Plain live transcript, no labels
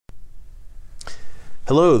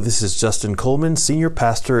Hello, this is Justin Coleman, Senior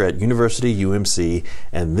Pastor at University UMC,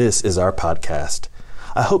 and this is our podcast.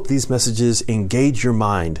 I hope these messages engage your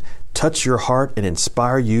mind, touch your heart, and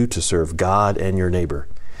inspire you to serve God and your neighbor.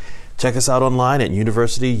 Check us out online at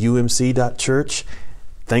universityumc.church.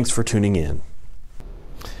 Thanks for tuning in.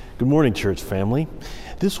 Good morning, church family.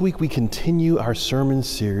 This week we continue our sermon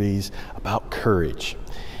series about courage.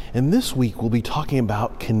 And this week we'll be talking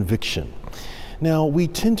about conviction. Now, we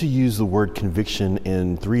tend to use the word conviction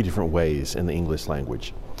in three different ways in the English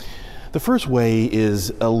language. The first way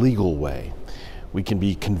is a legal way. We can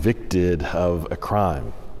be convicted of a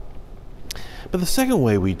crime. But the second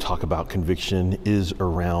way we talk about conviction is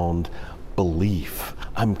around belief.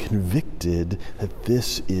 I'm convicted that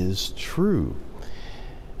this is true.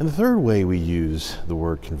 And the third way we use the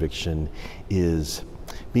word conviction is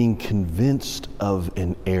being convinced of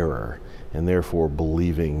an error and therefore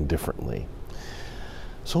believing differently.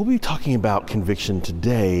 So we'll be talking about conviction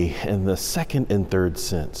today in the second and third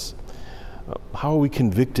sense. How are we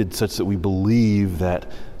convicted such that we believe that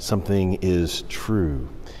something is true?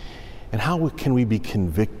 And how can we be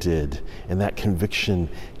convicted and that conviction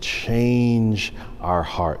change our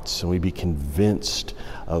hearts and we be convinced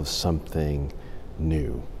of something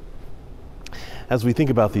new? As we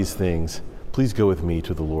think about these things, please go with me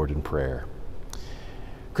to the Lord in prayer.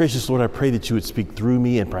 Gracious Lord, I pray that you would speak through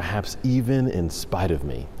me and perhaps even in spite of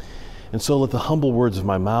me. And so let the humble words of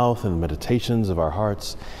my mouth and the meditations of our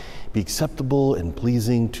hearts be acceptable and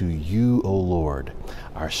pleasing to you, O Lord,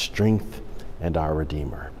 our strength and our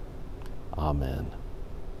Redeemer. Amen.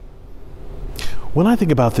 When I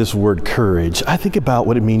think about this word courage, I think about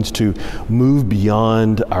what it means to move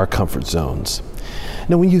beyond our comfort zones.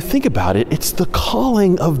 Now, when you think about it, it's the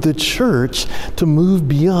calling of the church to move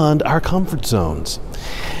beyond our comfort zones.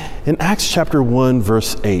 In Acts chapter 1,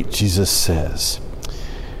 verse 8, Jesus says,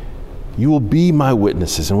 "You will be my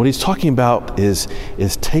witnesses." And what he's talking about is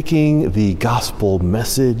taking the gospel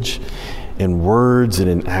message in words and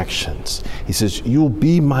in actions. He says, "You will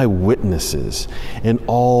be my witnesses in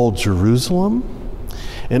all Jerusalem,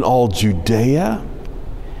 in all Judea,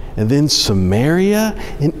 and then Samaria,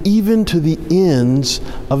 and even to the ends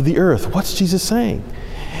of the earth." What's Jesus saying?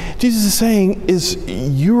 Jesus is saying is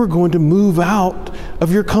you are going to move out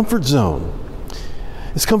of your comfort zone.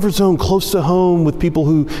 This comfort zone close to home with people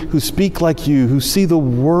who speak like you, who see the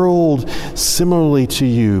world similarly to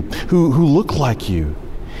you, who look like you.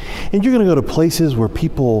 And you're going to go to places where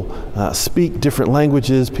people speak different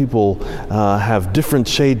languages, people have different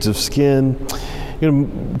shades of skin. You're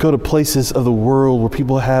going to go to places of the world where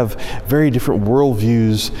people have very different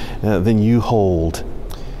worldviews than you hold.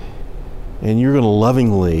 And you're going to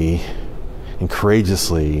lovingly and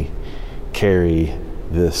courageously carry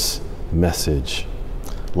this message.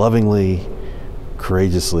 Lovingly,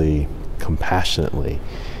 courageously, compassionately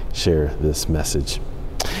share this message.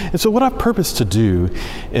 And so what I purpose to do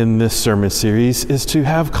in this sermon series is to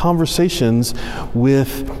have conversations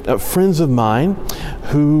with friends of mine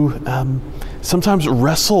who sometimes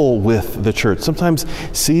wrestle with the church, sometimes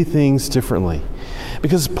see things differently.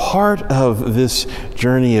 Because part of this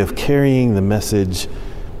journey of carrying the message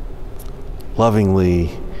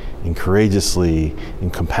lovingly and courageously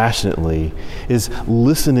and compassionately is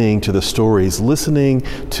listening to the stories, listening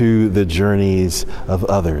to the journeys of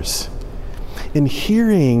others, and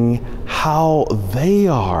hearing how they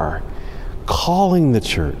are calling the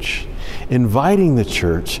church, inviting the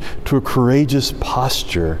church to a courageous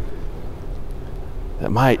posture that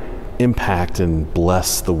might impact and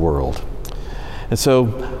bless the world. And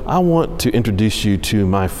so I want to introduce you to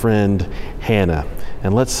my friend Hannah,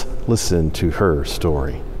 and let's listen to her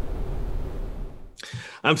story.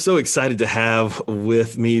 I'm so excited to have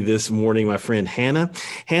with me this morning my friend Hannah.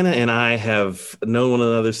 Hannah and I have known one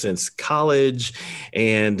another since college,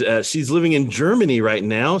 and she's living in Germany right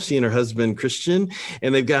now. She and her husband, Christian,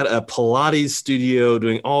 and they've got a Pilates studio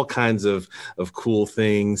doing all kinds of cool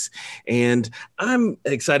things. And I'm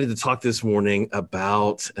excited to talk this morning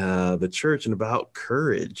about the church and about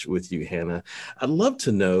courage with you, Hannah. I'd love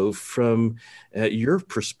to know from your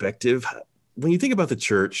perspective, when you think about the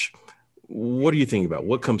church, what do you think about?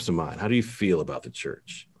 What comes to mind? How do you feel about the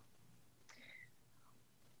church?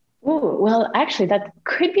 Oh, well, actually, that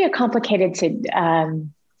could be a complicated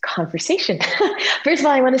conversation. First of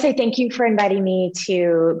all, I want to say thank you for inviting me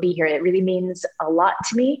to be here. It really means a lot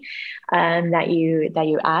to me that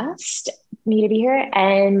you asked me to be here,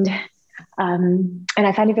 and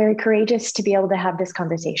I find it very courageous to be able to have this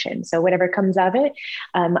conversation. So whatever comes of it,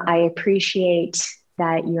 I appreciate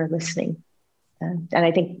that you're listening. And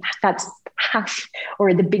I think that's half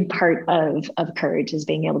or the big part of courage is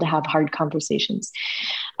being able to have hard conversations.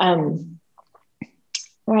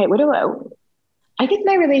 All right. I think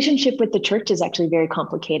my relationship with the church is actually very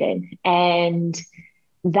complicated. And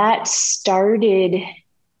that started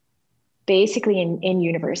basically in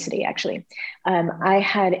university, actually. I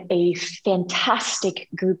had a fantastic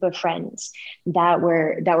group of friends that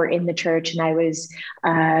were in the church, and I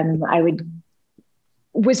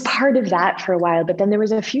was part of that for a while, but then there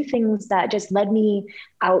was a few things that just led me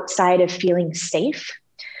outside of feeling safe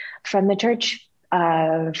from the church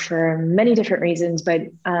for many different reasons. But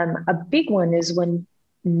a big one is when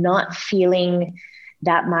not feeling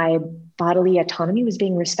that my bodily autonomy was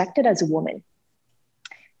being respected as a woman.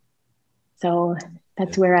 So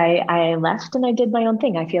that's where I left and I did my own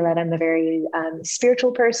thing. I feel that I'm a very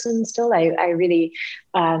spiritual person still. I really,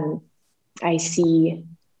 I see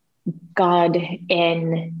God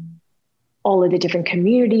in all of the different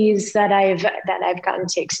communities that I've gotten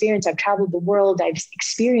to experience. I've traveled the world. I've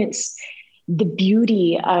experienced the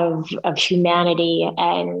beauty of humanity,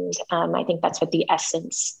 and I think that's what the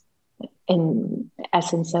essence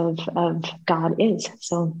of God is.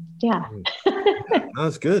 So yeah.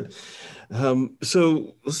 That's good.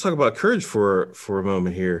 So let's talk about courage for a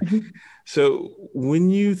moment here. Mm-hmm. So when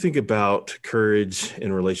you think about courage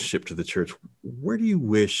in relationship to the church, where do you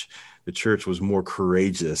wish the church was more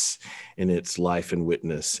courageous in its life and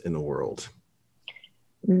witness in the world?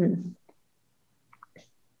 Mm-hmm.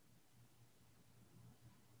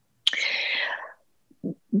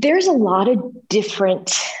 There's a lot of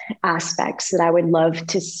different aspects that I would love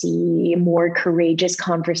to see more courageous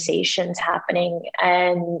conversations happening,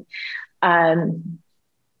 and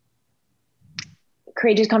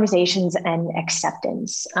courageous conversations and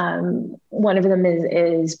acceptance. One of them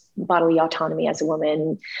is bodily autonomy as a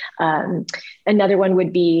woman. Another one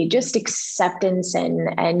would be just acceptance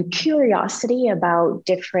and curiosity about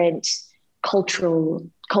different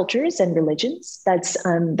cultures and religions. That's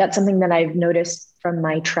something that I've noticed from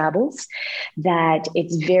my travels, that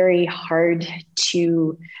it's very hard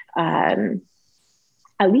to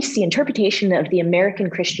at least the interpretation of the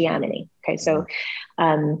American Christianity. Okay, so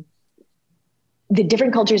the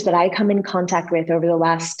different cultures that I come in contact with over the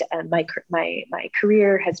last, my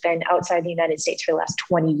career has been outside the United States for the last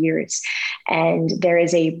 20 years. And there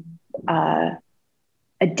is a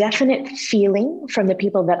definite feeling from the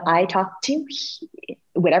people that I talk to,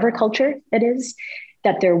 whatever culture it is,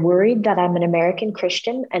 that they're worried that I'm an American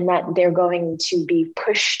Christian and that they're going to be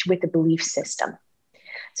pushed with the belief system.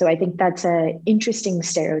 So I think that's an interesting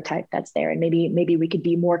stereotype that's there. And maybe we could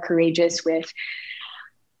be more courageous with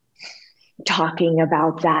talking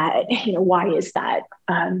about that. Why is that?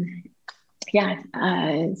 And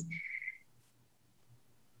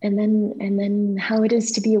then how it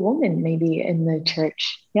is to be a woman, maybe in the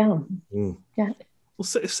church. Yeah. Mm. Yeah. Well,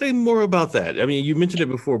 say more about that. I mean, you mentioned it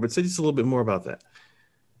before, but say just a little bit more about that.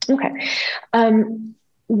 Okay.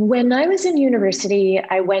 When I was in university,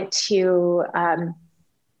 I went to,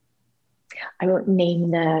 I won't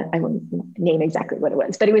name exactly what it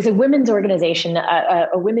was, but it was a women's organization, a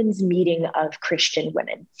women's meeting of Christian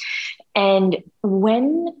women. And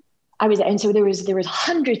so there was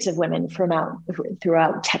hundreds of women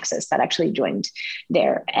throughout Texas that actually joined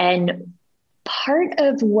there. And part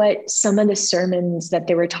of what some of the sermons that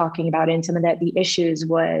they were talking about and some of the issues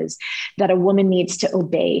was that a woman needs to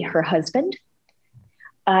obey her husband.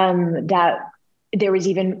 That there was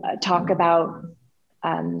even talk about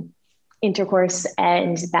intercourse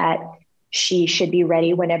and that she should be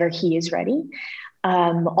ready whenever he is ready.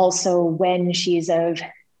 Also, when she's of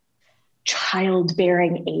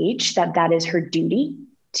childbearing age, that is her duty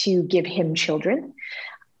to give him children.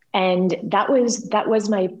 And that was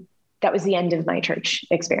the end of my church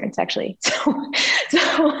experience, actually.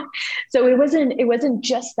 So it wasn't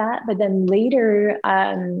just that, but then later,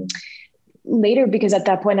 because at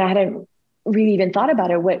that point I hadn't really even thought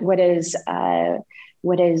about it. What is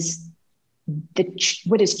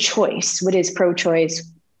choice? What is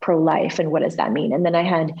pro-choice, pro-life, and what does that mean? And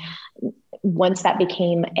then once that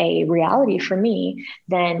became a reality for me,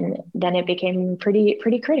 then it became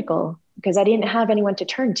pretty critical, because I didn't have anyone to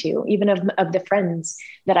turn to, even of the friends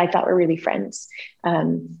that I thought were really friends,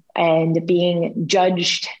 and being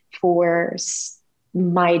judged for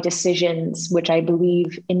my decisions, which I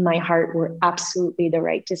believe in my heart were absolutely the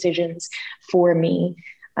right decisions for me.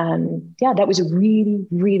 That was really,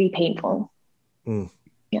 really painful. Mm.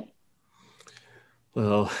 Yeah.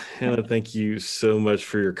 Well, Hannah, thank you so much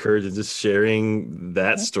for your courage and just sharing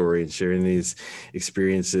that story and sharing these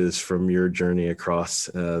experiences from your journey across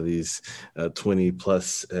these 20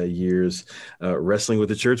 plus years wrestling with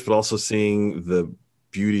the church, but also seeing the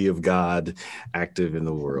beauty of God active in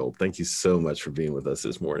the world. Thank you so much for being with us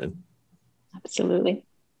this morning. Absolutely.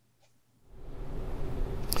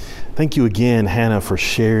 Thank you again, Hannah, for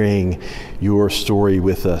sharing your story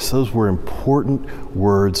with us. Those were important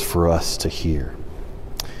words for us to hear.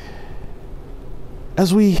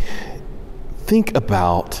 As we think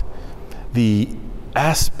about the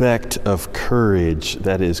aspect of courage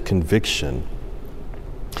that is conviction,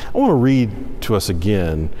 I want to read to us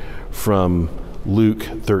again from Luke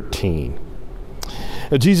 13.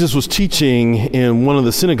 Now, Jesus was teaching in one of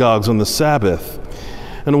the synagogues on the Sabbath,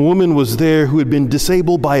 and a woman was there who had been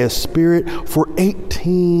disabled by a spirit for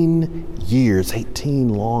 18 years, 18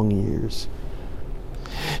 long years.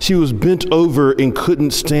 She was bent over and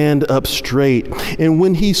couldn't stand up straight. And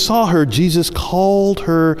when he saw her, Jesus called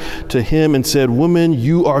her to him and said, "Woman,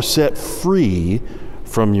 you are set free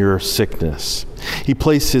from your sickness." He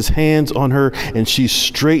placed his hands on her, and she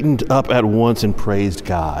straightened up at once and praised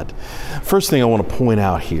God. First thing I want to point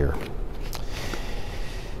out here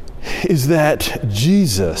is that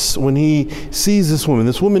Jesus, when he sees this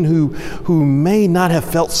woman who may not have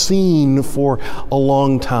felt seen for a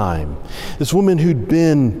long time, this woman who'd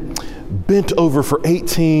been bent over for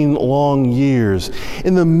 18 long years,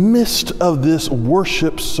 in the midst of this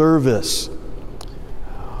worship service,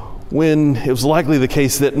 when it was likely the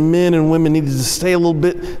case that men and women needed to stay a little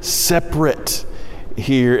bit separate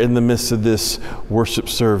here in the midst of this worship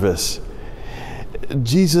service,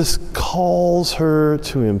 Jesus calls her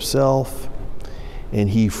to himself and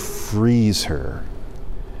he frees her.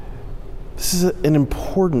 This is an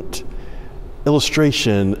important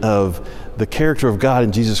illustration of the character of God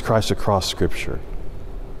in Jesus Christ across Scripture.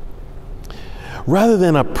 Rather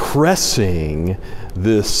than oppressing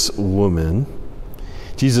this woman,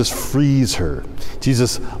 Jesus frees her.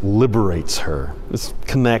 Jesus liberates her. This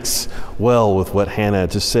connects well with what Hannah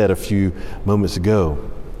just said a few moments ago.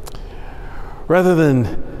 Rather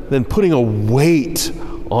than putting a weight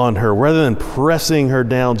on her, rather than pressing her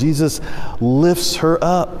down, Jesus lifts her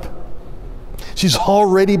up. She's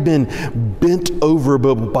already been bent over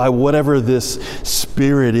by whatever this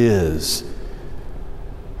spirit is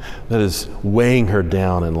that is weighing her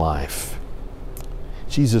down in life.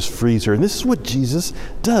 Jesus frees her. And this is what Jesus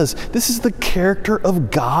does. This is the character of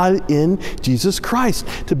God in Jesus Christ,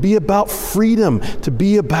 to be about freedom, to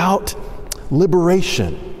be about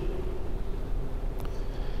liberation.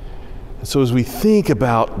 So as we think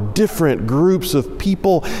about different groups of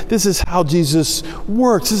people, this is how Jesus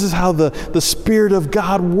works. This is how the Spirit of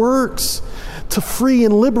God works, to free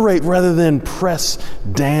and liberate rather than press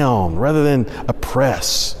down, rather than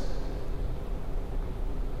oppress.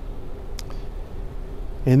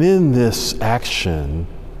 And in this action,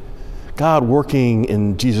 God working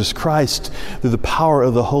in Jesus Christ through the power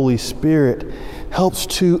of the Holy Spirit helps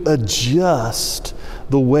to adjust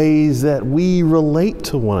the ways that we relate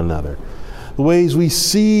to one another, the ways we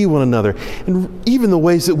see one another, and even the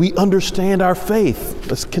ways that we understand our faith.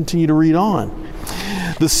 Let's continue to read on.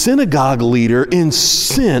 The synagogue leader,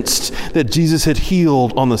 incensed that Jesus had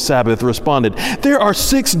healed on the Sabbath, responded, "There are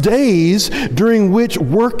 6 days during which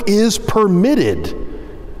work is permitted.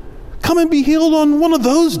 Come and be healed on one of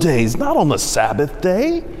those days, not on the Sabbath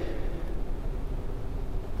day."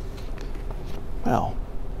 Well,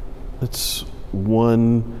 it's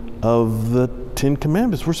one of the 10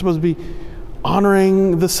 Commandments. We're supposed to be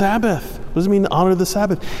honoring the Sabbath. What does it mean to honor the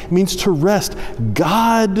Sabbath? It means to rest.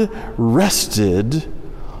 God rested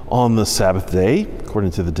on the Sabbath day,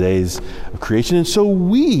 according to the days of creation, and so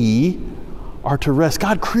we are to rest.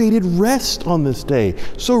 God created rest on this day,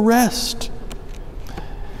 so rest.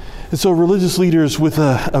 And so religious leaders with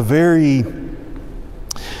a very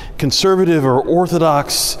conservative or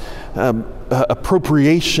orthodox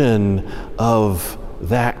appropriation of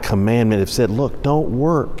that commandment have said, look, don't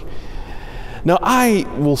work. Now, I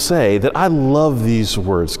will say that I love these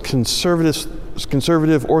words,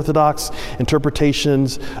 conservative, orthodox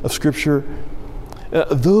interpretations of Scripture.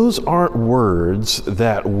 Those aren't words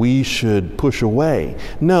that we should push away.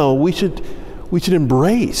 No, we should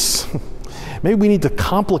embrace. Maybe we need to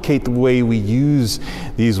complicate the way we use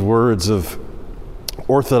these words of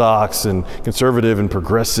orthodox and conservative and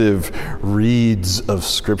progressive reads of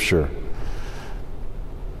Scripture.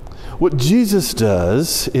 What Jesus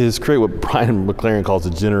does is create what Brian McLaren calls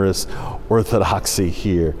a generous orthodoxy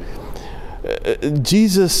here.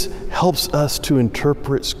 Jesus helps us to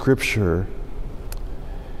interpret Scripture,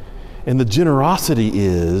 and the generosity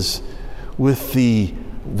is with the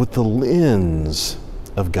lens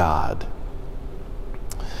of God,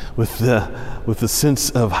 with the sense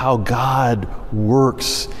of how God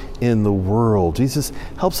works in the world. Jesus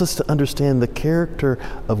helps us to understand the character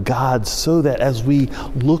of God so that as we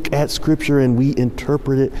look at Scripture and we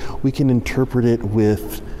interpret it, we can interpret it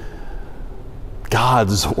with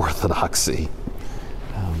God's orthodoxy.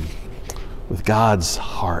 with God's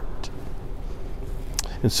heart.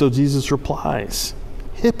 And so Jesus replies,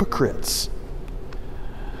 hypocrites,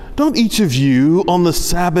 don't each of you on the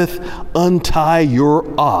Sabbath untie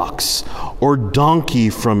your ox or donkey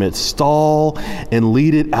from its stall and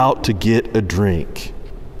lead it out to get a drink?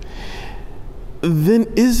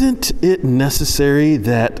 Then isn't it necessary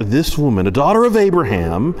that this woman, a daughter of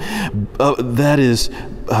Abraham, that is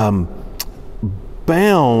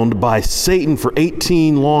bound by Satan for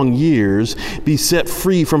 18 long years, be set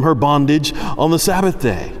free from her bondage on the Sabbath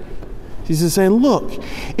day? Jesus is saying, look,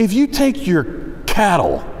 if you take your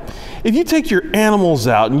cattle, if you take your animals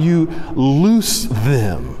out and you loose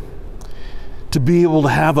them to be able to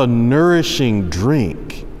have a nourishing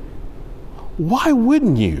drink, why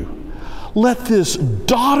wouldn't you let this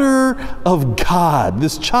daughter of God,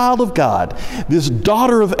 this child of God, this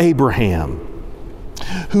daughter of Abraham,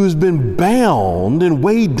 who has been bound and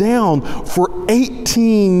weighed down for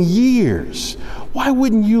 18 years, why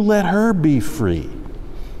wouldn't you let her be free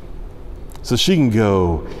so she can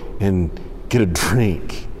go and get a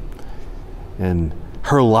drink and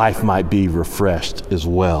her life might be refreshed as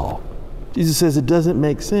well? Jesus says it doesn't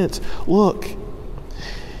make sense. Look,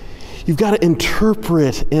 you've got to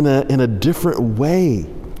interpret in a different way.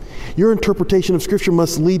 Your interpretation of Scripture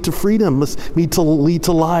must lead to freedom, must lead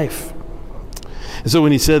to life. And so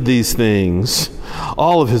when he said these things,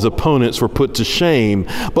 all of his opponents were put to shame,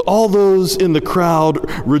 but all those in the crowd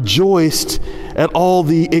rejoiced at all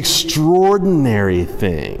the extraordinary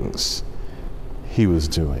things he was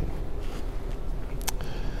doing.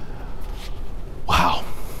 Wow.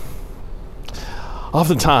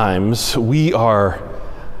 Oftentimes, we are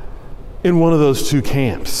in one of those two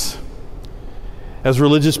camps. As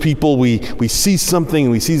religious people, we see something,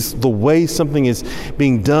 and we see the way something is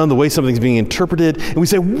being done, the way something's being interpreted, and we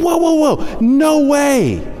say, whoa, no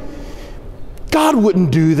way. God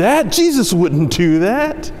wouldn't do that. Jesus wouldn't do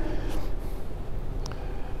that.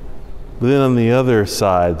 But then on the other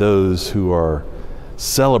side, those who are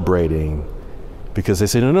celebrating because they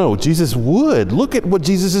say, no, Jesus would. Look at what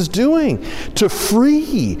Jesus is doing to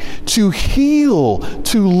free, to heal,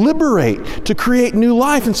 to liberate, to create new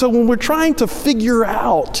life. And so when we're trying to figure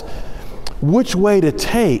out which way to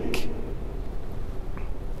take,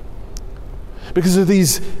 because of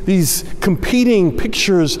these competing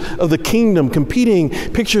pictures of the kingdom, competing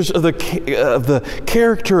pictures of the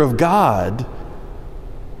character of God,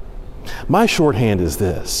 my shorthand is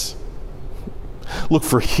this. Look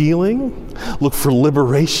for healing, look for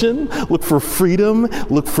liberation, look for freedom,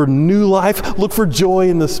 look for new life, look for joy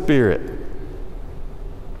in the Spirit.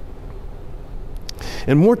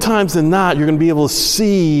 And more times than not, you're going to be able to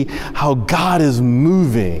see how God is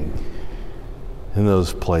moving in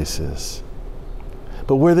those places.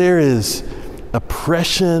 But where there is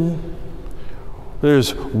oppression,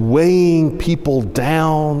 there's weighing people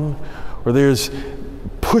down, or there's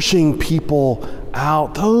pushing people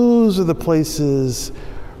out, those are the places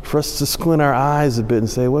for us to squint our eyes a bit and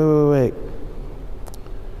say, wait.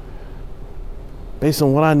 Based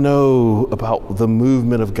on what I know about the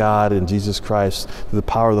movement of God in Jesus Christ, through the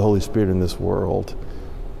power of the Holy Spirit in this world,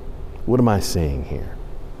 what am I seeing here?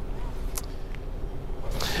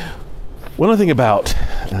 When I think about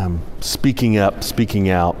speaking up, speaking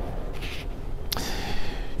out,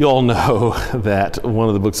 you all know that one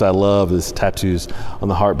of the books I love is Tattoos on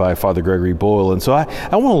the Heart by Father Gregory Boyle. And so I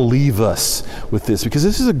want to leave us with this, because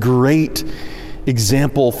this is a great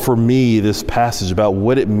example for me, this passage, about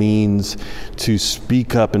what it means to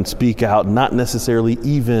speak up and speak out, not necessarily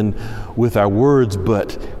even with our words,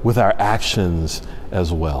 but with our actions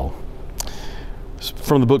as well.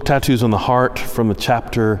 From the book Tattoos on the Heart, from the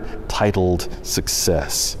chapter titled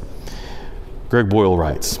Success. Greg Boyle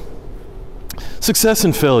writes, success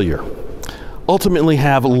and failure ultimately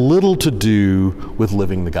have little to do with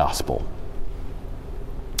living the gospel.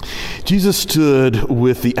 Jesus stood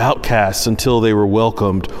with the outcasts until they were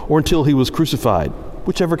welcomed, or until he was crucified,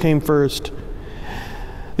 whichever came first.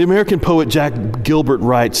 The American poet Jack Gilbert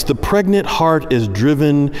writes, the pregnant heart is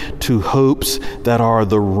driven to hopes that are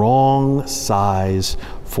the wrong size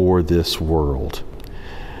for this world.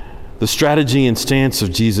 The strategy and stance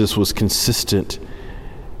of Jesus was consistent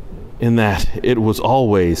in that it was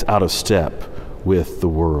always out of step with the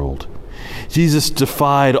world. Jesus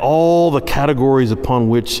defied all the categories upon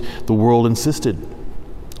which the world insisted: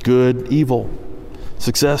 good, evil,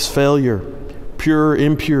 success, failure, pure,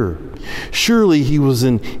 impure. Surely he was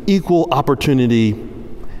an equal opportunity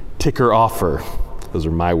ticker offer. Those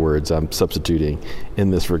are my words I'm substituting in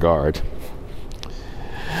this regard.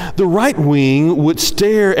 The right wing would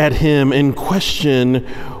stare at him and question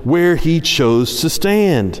where he chose to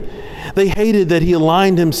stand. They hated that he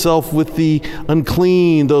aligned himself with the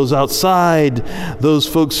unclean, those outside, those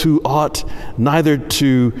folks who ought neither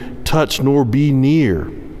to touch nor be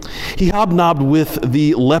near. He hobnobbed with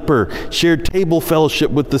the leper, shared table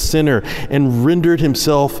fellowship with the sinner, and rendered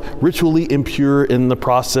himself ritually impure in the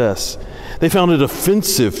process. They found it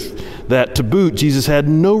offensive that, to boot, Jesus had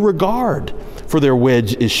no regard for their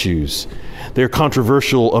wedge issues, their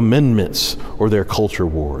controversial amendments, or their culture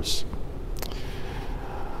wars.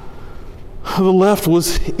 The left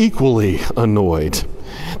was equally annoyed.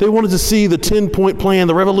 They wanted to see the 10-point plan,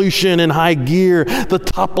 the revolution in high gear, the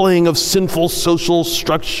toppling of sinful social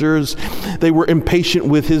structures. They were impatient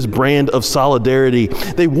with his brand of solidarity.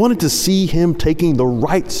 They wanted to see him taking the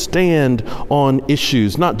right stand on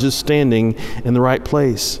issues, not just standing in the right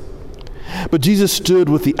place. But Jesus stood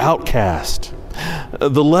with the outcast.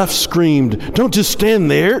 The left screamed, "Don't just stand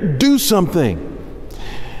there, do something."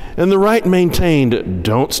 And the right maintained,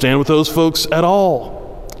 "Don't stand with those folks at all."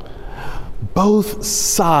 Both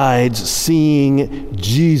sides seeing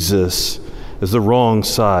Jesus as the wrong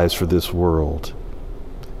size for this world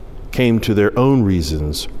came to their own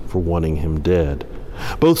reasons for wanting him dead.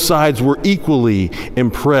 Both sides were equally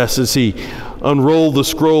impressed as he unrolled the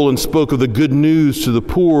scroll and spoke of the good news to the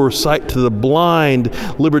poor, sight to the blind,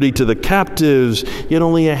 liberty to the captives. Yet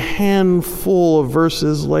only a handful of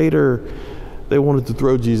verses later, they wanted to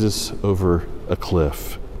throw Jesus over a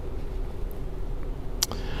cliff.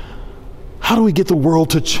 How do we get the world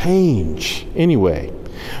to change anyway?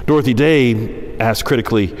 Dorothy Day asked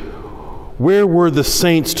critically, where were the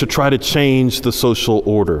saints to try to change the social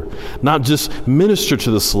order? Not just minister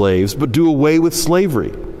to the slaves, but do away with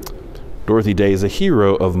slavery. Dorothy Day is a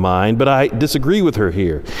hero of mine, but I disagree with her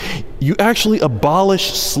here. You actually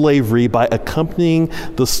abolish slavery by accompanying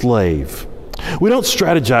the slave. We don't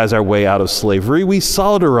strategize our way out of slavery. We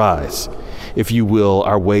solidarize, if you will,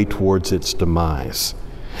 our way towards its demise.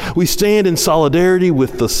 We stand in solidarity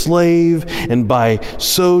with the slave, and by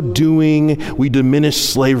so doing, we diminish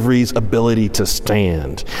slavery's ability to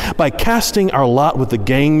stand. By casting our lot with the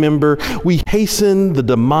gang member, we hasten the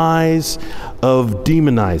demise of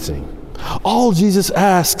demonizing. All Jesus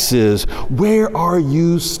asks is, where are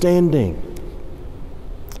you standing?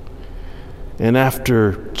 And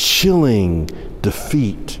after chilling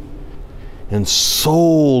defeat and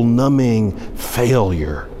soul-numbing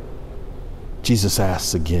failure, Jesus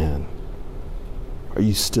asks again, are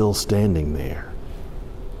you still standing there?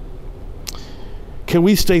 Can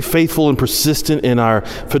we stay faithful and persistent in our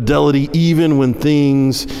fidelity even when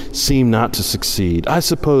things seem not to succeed? I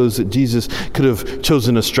suppose that Jesus could have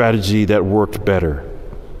chosen a strategy that worked better,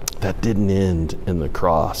 that didn't end in the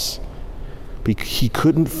cross. He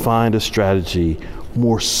couldn't find a strategy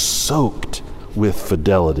more soaked with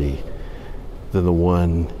fidelity than the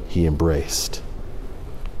one he embraced.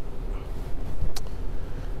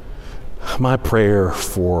 My prayer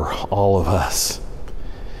for all of us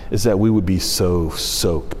is that we would be so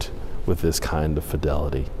soaked with this kind of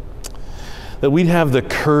fidelity, that we'd have the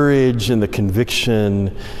courage and the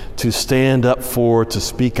conviction to stand up for, to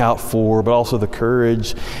speak out for, but also the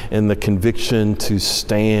courage and the conviction to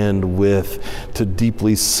stand with, to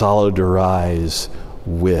deeply solidarize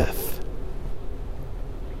with.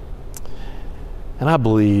 And I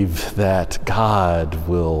believe that God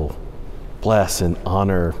will bless and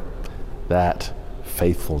honor that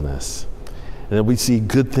faithfulness, and that we see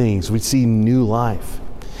good things, we see new life.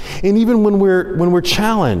 And even when we're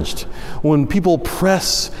challenged, when people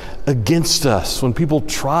press against us, when people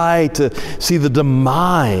try to see the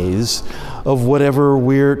demise of whatever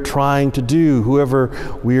we're trying to do,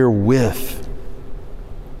 whoever we're with,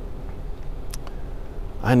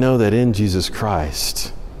 I know that in Jesus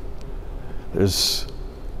Christ, there's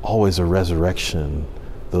always a resurrection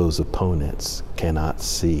those opponents cannot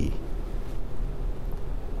see.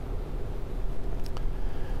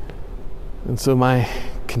 And so my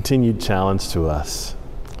continued challenge to us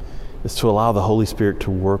is to allow the Holy Spirit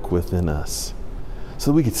to work within us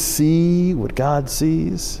so that we could see what God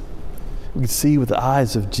sees. We could see with the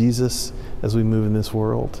eyes of Jesus as we move in this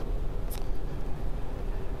world.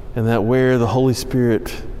 And that where the Holy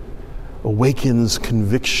Spirit awakens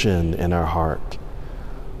conviction in our heart,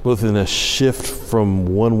 both in a shift from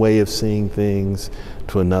one way of seeing things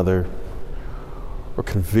to another, or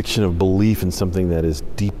conviction of belief in something that is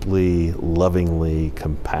deeply, lovingly,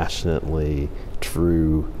 compassionately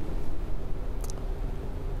true,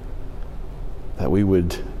 that we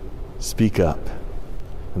would speak up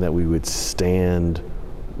and that we would stand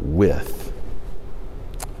with,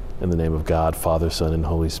 in the name of God, Father, Son, and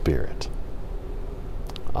Holy Spirit.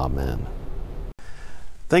 Amen.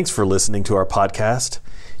 Thanks for listening to our podcast.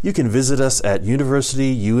 You can visit us at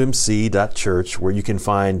universityumc.church, where you can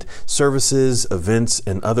find services, events,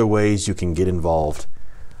 and other ways you can get involved.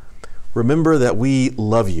 Remember that we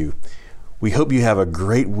love you. We hope you have a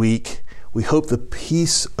great week. We hope the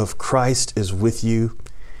peace of Christ is with you,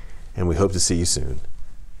 and we hope to see you soon.